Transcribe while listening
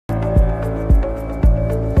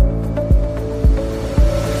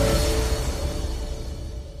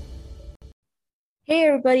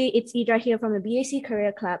everybody, it's Idra here from the BAC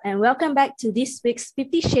Career Club, and welcome back to this week's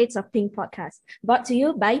 50 Shades of Pink podcast, brought to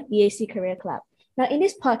you by BAC Career Club. Now, in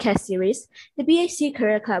this podcast series, the BAC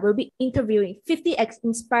Career Club will be interviewing 50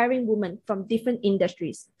 inspiring women from different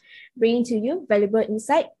industries, bringing to you valuable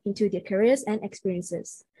insight into their careers and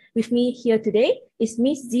experiences. With me here today is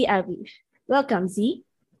Miss Zee Avi. Welcome, Zee.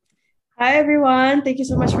 Hi, everyone. Thank you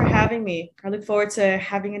so much for having me. I look forward to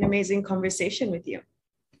having an amazing conversation with you.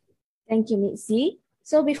 Thank you, Ms. Zee.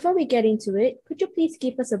 So before we get into it, could you please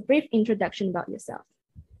give us a brief introduction about yourself?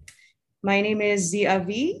 My name is Zee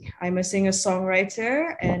Avi. I'm a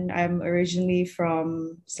singer-songwriter, and I'm originally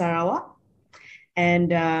from Sarawak.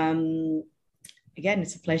 And again,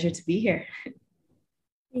 it's a pleasure to be here.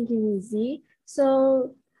 Thank you, Ms. Zee.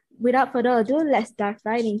 So without further ado, let's dive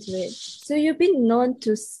right into it. So you've been known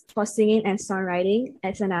for singing and songwriting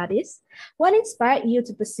as an artist. What inspired you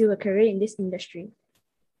to pursue a career in this industry?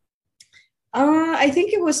 I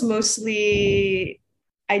think it was mostly,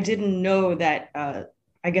 I didn't know that,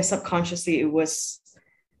 I guess subconsciously it was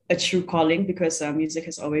a true calling because music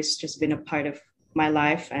has always just been a part of my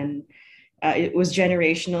life, and it was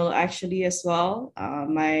generational actually as well.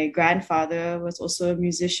 My grandfather was also a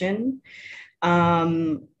musician.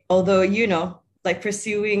 Although, like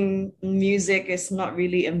pursuing music is not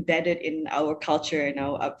really embedded in our culture and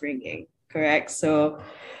our upbringing, correct? So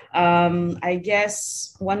I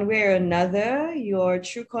guess one way or another, you and your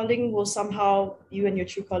true calling will somehow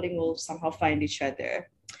find each other.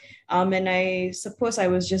 And I suppose I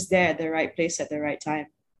was just there at the right place at the right time.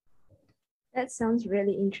 That sounds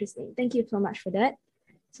really interesting. Thank you so much for that.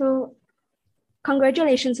 So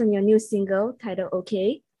congratulations on your new single titled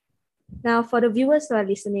OK. Now, for the viewers who are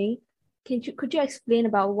listening, could you explain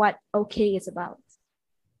about what OK is about?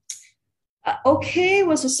 OK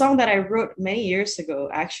was a song that I wrote many years ago,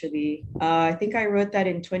 actually. I think I wrote that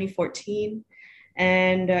in 2014.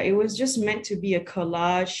 And it was just meant to be a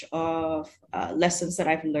collage of lessons that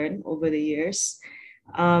I've learned over the years.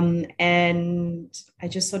 And I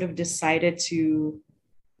just sort of decided to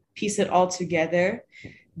piece it all together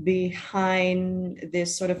behind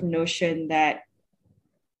this sort of notion that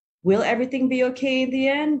will everything be okay in the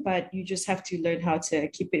end? But you just have to learn how to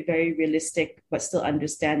keep it very realistic, but still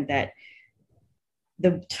understand that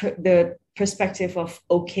the perspective of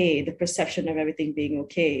okay, the perception of everything being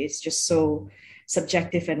okay is just so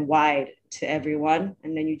subjective and wide to everyone.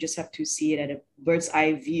 And then you just have to see it at a bird's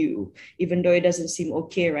eye view, even though it doesn't seem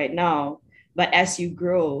okay right now. But as you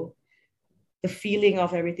grow, the feeling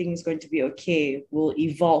of everything is going to be okay will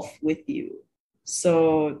evolve with you.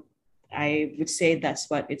 So I would say that's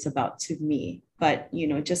what it's about to me. But,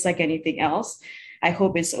 just like anything else, I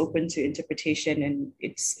hope it's open to interpretation and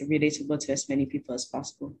it's relatable to as many people as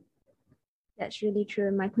possible. That's really true.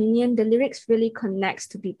 In my opinion, the lyrics really connects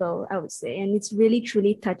to people, I would say, and it's really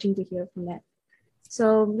truly touching to hear from that.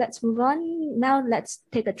 So let's move on. Now let's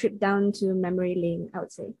take a trip down to memory lane, I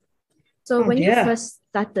would say. So when you first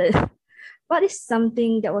started, what is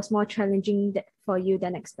something that was more challenging for you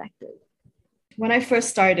than expected? When I first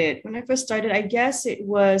started, I guess it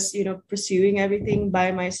was, pursuing everything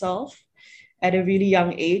by myself at a really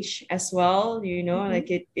young age as well. Like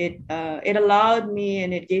it allowed me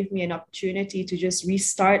and it gave me an opportunity to just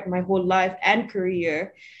restart my whole life and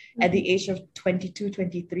career at the age of 22,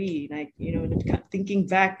 23. Like, thinking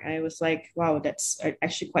back, I was like, wow, that's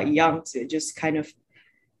actually quite young to just kind of,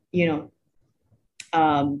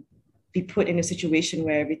 be put in a situation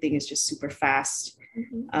where everything is just super fast.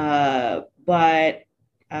 But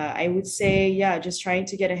I would say, just trying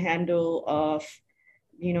to get a handle of,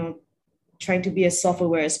 trying to be as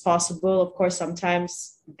self-aware as possible. Of course,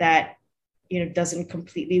 sometimes that, doesn't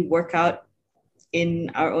completely work out in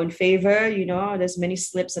our own favor. There's many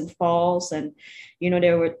slips and falls, and,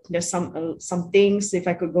 there's some things, if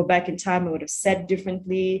I could go back in time, I would have said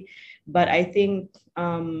differently. But I think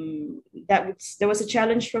there was a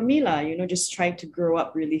challenge for me, just trying to grow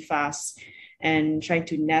up really fast and trying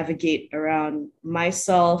to navigate around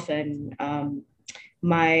myself and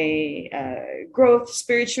my growth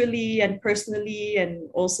spiritually and personally, and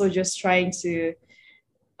also just trying to,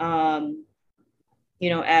 as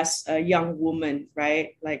a young woman,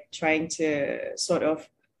 right? Like trying to sort of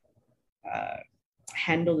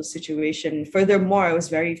handle the situation. Furthermore, I was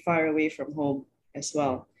very far away from home as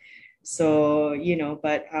well. So,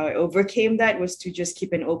 but how I overcame that was to just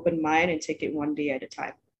keep an open mind and take it one day at a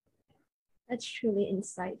time. That's truly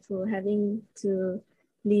insightful, having to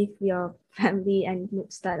leave your family and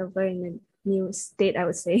start over in a new state, I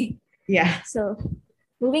would say. Yeah. So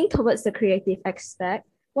moving towards the creative aspect,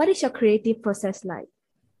 what is your creative process like?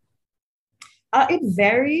 It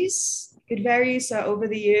varies. It varies over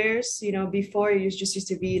the years. Before it just used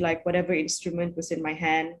to be like whatever instrument was in my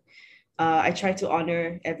hand. I try to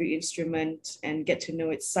honor every instrument and get to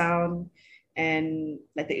know its sound and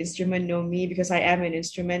let the instrument know me because I am an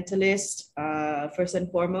instrumentalist, first and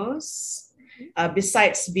foremost.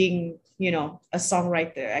 Besides being, a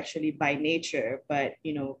songwriter actually by nature, but,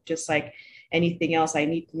 just like anything else, I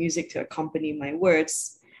need music to accompany my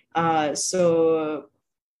words. So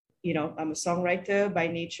I'm a songwriter by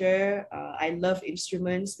nature. I love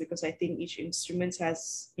instruments because I think each instrument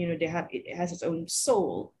has, it has its own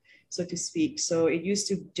soul, so to speak. So it used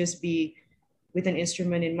to just be with an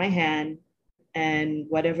instrument in my hand and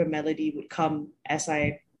whatever melody would come as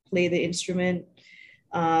I play the instrument.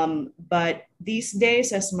 But these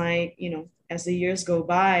days, as the years go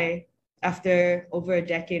by, after over a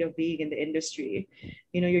decade of being in the industry,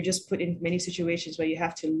 you're just put in many situations where you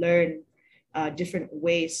have to learn different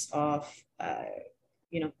ways of,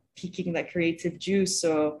 peaking that creative juice.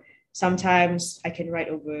 So sometimes I can write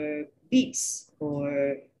over beats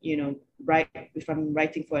or, write if I'm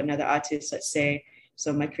writing for another artist, let's say,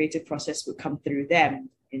 so my creative process would come through them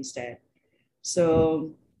instead.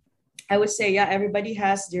 So I would say, yeah, everybody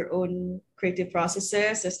has their own creative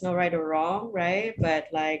processes. There's no right or wrong, right? But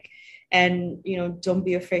don't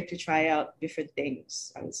be afraid to try out different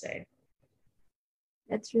things, I would say.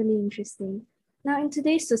 That's really interesting. Now, in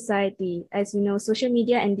today's society, as you know, social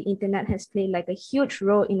media and the internet has played like a huge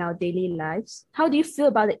role in our daily lives. How do you feel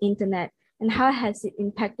about the internet and how has it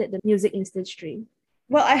impacted the music industry?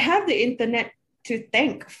 Well, I have the internet to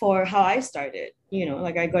thank for how I started.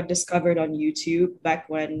 Like I got discovered on YouTube back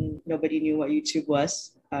when nobody knew what YouTube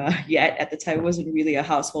was yet. At the time, it wasn't really a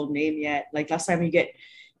household name yet. Like last time you get,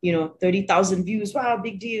 30,000 views. Wow,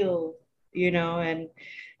 big deal, and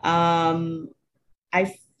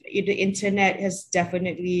the internet has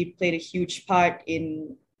definitely played a huge part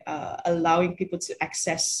in allowing people to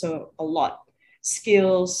access a lot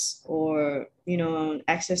skills or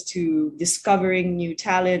access to discovering new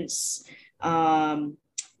talents, and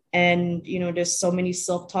there's so many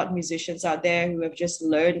self-taught musicians out there who have just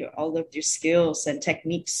learned all of their skills and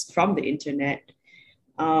techniques from the internet.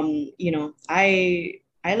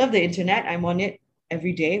 I love the internet. I'm on it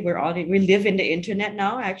every day. We're on it. We live in the internet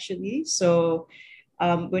now, actually. So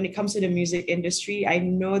when it comes to the music industry, I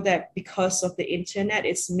know that because of the internet,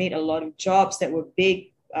 it's made a lot of jobs that were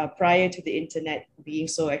big prior to the internet being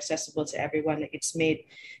so accessible to everyone. Like it's made,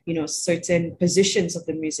 certain positions of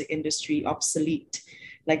the music industry obsolete.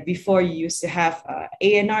 Like before, you used to have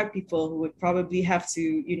A&R people who would probably have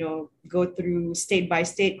to, go through state by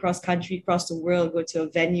state, cross country, across the world, go to a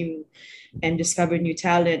venue and discover new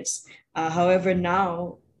talents. However,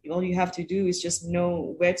 now all you have to do is just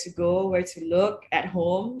know where to go, where to look at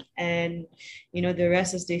home, and the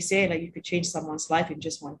rest, as they say, like you could change someone's life in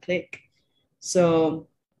just one click. So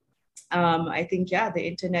I think, yeah, the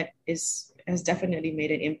internet has definitely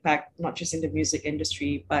made an impact, not just in the music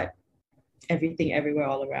industry, but everything, everywhere,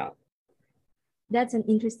 all around. That's an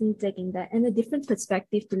interesting take in that and a different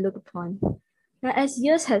perspective to look upon. Now, as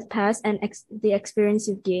years have passed and the experience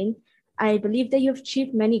you've gained, I believe that you've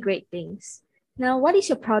achieved many great things. Now, what is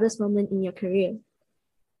your proudest moment in your career?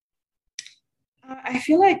 I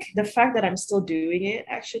feel like the fact that I'm still doing it,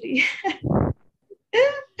 actually.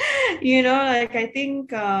 Like I think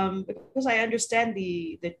because I understand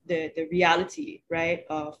the reality, right,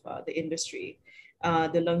 of the industry,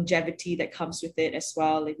 the longevity that comes with it as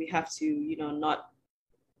well. Like we have to, not,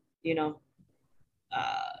 you know,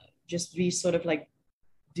 just be sort of like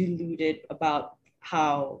deluded about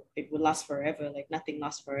how it will last forever. Like nothing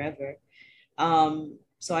lasts forever.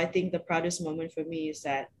 So I think the proudest moment for me is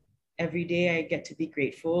that every day I get to be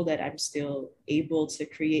grateful that I'm still able to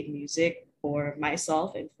create music for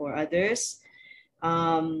myself and for others.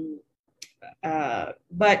 But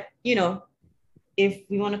if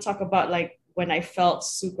we want to talk about like when I felt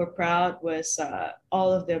super proud was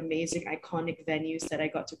all of the amazing iconic venues that I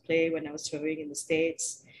got to play when I was touring in the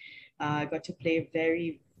States. I got to play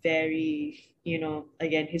very, very,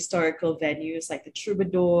 again, historical venues like the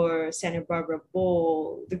Troubadour, Santa Barbara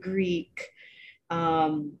Bowl, the Greek,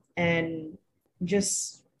 and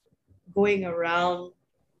just going around,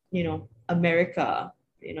 America,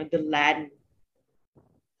 the land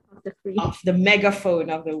of the megaphone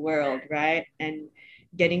of the world, right? And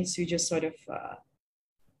getting to just sort of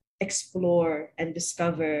explore and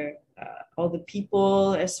discover all the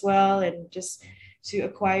people as well, and just to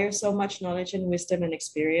acquire so much knowledge and wisdom and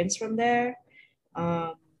experience from there.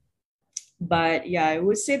 But yeah, I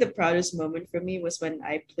would say the proudest moment for me was when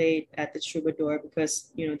I played at the Troubadour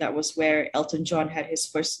because, that was where Elton John had his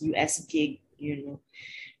first US gig,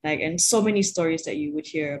 Like, and so many stories that you would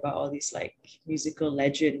hear about all these like musical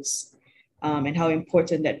legends, and how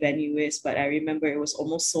important that venue is. But I remember it was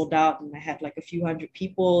almost sold out, and I had like a few hundred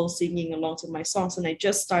people singing along to my songs. And I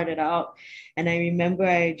just started out, and I remember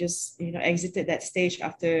I just exited that stage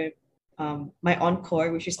after my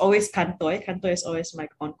encore, which is always cantoy. Cantoy is always my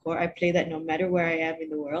encore. I play that no matter where I am in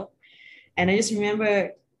the world. And I just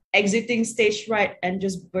remember exiting stage right and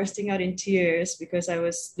just bursting out in tears because I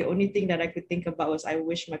was the only thing that I could think about was I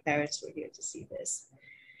wish my parents were here to see this.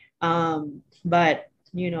 But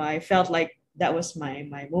I felt like that was my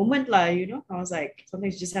moment, lah. I was like,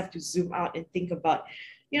 sometimes you just have to zoom out and think about.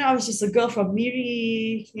 I was just a girl from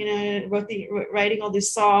Miri, writing all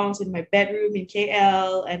these songs in my bedroom in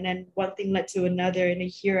KL, and then one thing led to another, and then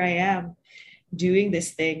here I am doing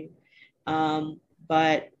this thing.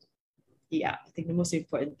 But yeah, I think the most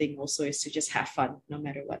important thing also is to just have fun no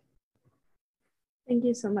matter what. Thank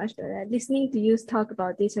you so much for that. Listening to you talk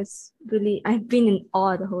about this has really, I've been in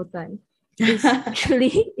awe the whole time. It's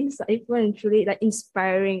truly insightful and truly like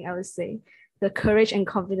inspiring, I would say. The courage and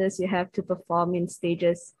confidence you have to perform in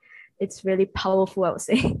stages, it's really powerful, I would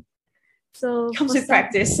say. So comes with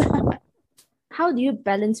practice. How do you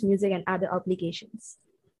balance music and other obligations?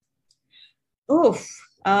 Oof.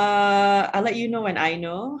 I'll let you know when I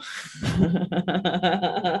know.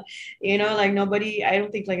 Like nobody, I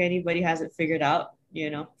don't think like anybody has it figured out.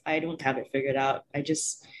 I don't have it figured out. I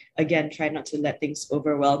just, again, try not to let things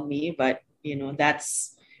overwhelm me. But,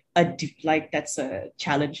 that's that's a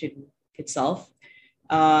challenge in itself.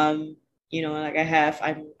 Like I'm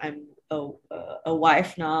a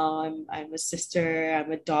wife now. I'm a sister.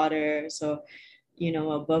 I'm a daughter. So,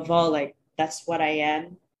 above all, like that's what I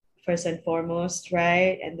am first and foremost,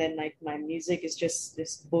 right? And then like my music is just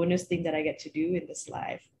this bonus thing that I get to do in this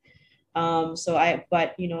life.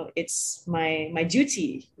 But it's my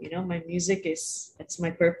duty. My music it's my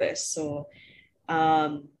purpose. So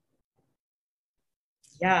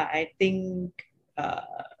yeah, I think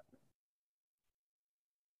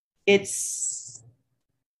it's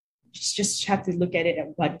just have to look at it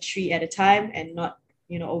at one tree at a time and not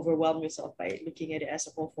overwhelm yourself by looking at it as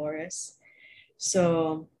a whole forest.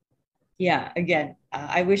 So yeah, again,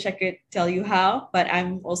 I wish I could tell you how, but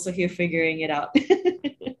I'm also here figuring it out.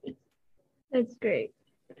 That's great.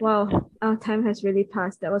 Wow, our time has really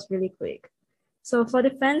passed. That was really quick. So for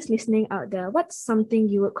the fans listening out there, what's something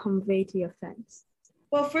you would convey to your fans?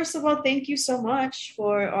 Well, first of all, thank you so much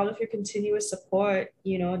for all of your continuous support.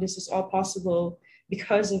 This is all possible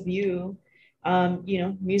because of you.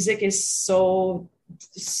 Music is so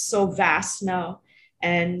vast now,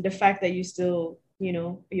 and the fact that you're still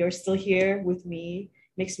here with me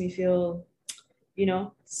makes me feel,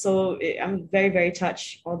 so I'm very, very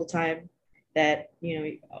touched all the time that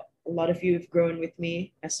a lot of you have grown with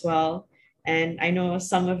me as well, and I know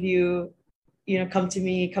some of you come up to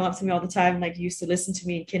me all the time, like you used to listen to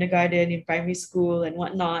me in kindergarten, in primary school, and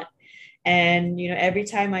whatnot. And every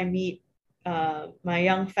time I meet my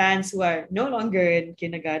young fans who are no longer in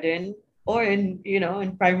kindergarten or in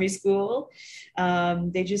primary school,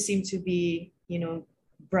 they just seem to be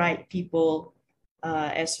bright people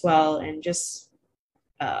as well, and just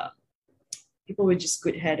people with just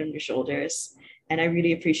good head on your shoulders. And I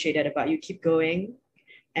really appreciate that about you. Keep going,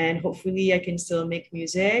 and hopefully I can still make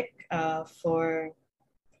music for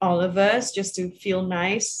all of us just to feel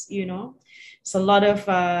nice. It's a lot of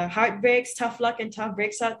heartbreaks, tough luck, and tough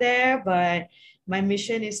breaks out there, but my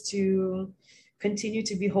mission is to continue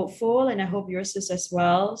to be hopeful, and I hope yours is as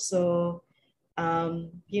well. So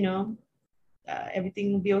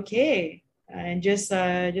everything will be okay, and just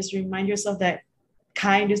remind yourself that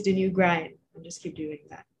kind is the new grind, and just keep doing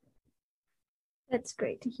that. That's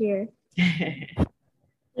great to hear.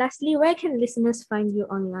 Lastly, where can listeners find you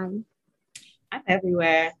online? I'm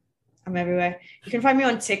everywhere. You can find me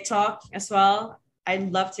on TikTok as well. I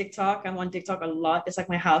love TikTok. I'm on TikTok a lot. It's like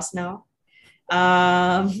my house now.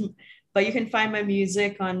 But you can find my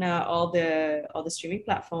music on all the streaming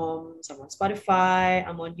platforms. I'm on Spotify.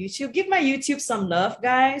 I'm on YouTube. Give my YouTube some love,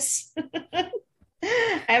 guys.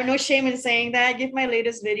 I have no shame in saying that. Give my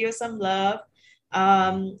latest video some love.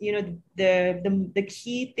 The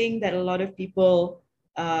key thing that a lot of people,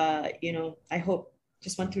 I hope,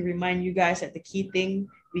 just want to remind you guys that the key thing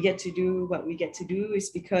we get to do what we get to do is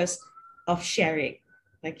because of sharing.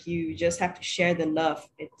 Like you just have to share the love.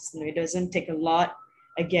 It doesn't take a lot.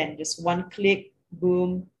 Again, just one click,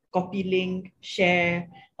 boom, copy link, share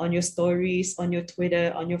on your stories, on your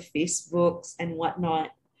Twitter, on your Facebooks and whatnot.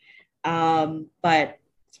 But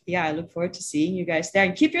yeah, I look forward to seeing you guys there,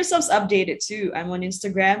 and keep yourselves updated too. I'm on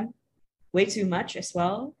Instagram way too much as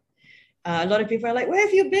well. A lot of people are like, where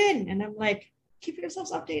have you been? And I'm like, keep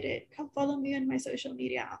yourselves updated. Come follow me on my social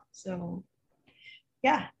media. So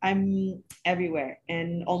yeah, I'm everywhere.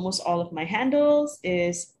 And almost all of my handles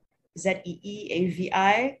is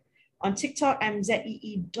ZeeAvi. On TikTok, I'm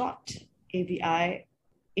zee.avi.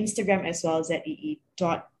 Instagram as well,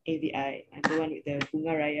 zee.avi. I'm the one with the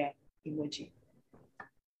Bunga Raya emoji.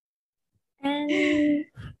 And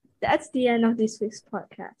that's the end of this week's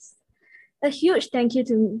podcast. A huge thank you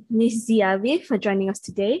to Miss Zee Avi for joining us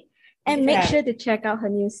today. And make sure to check out her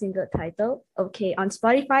new single titled Okay on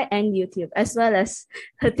Spotify and YouTube, as well as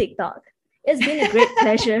her TikTok. It's been a great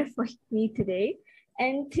pleasure for me today.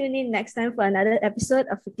 And tune in next time for another episode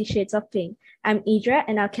of 50 Shades of Pink. I'm Idra,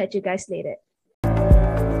 and I'll catch you guys later.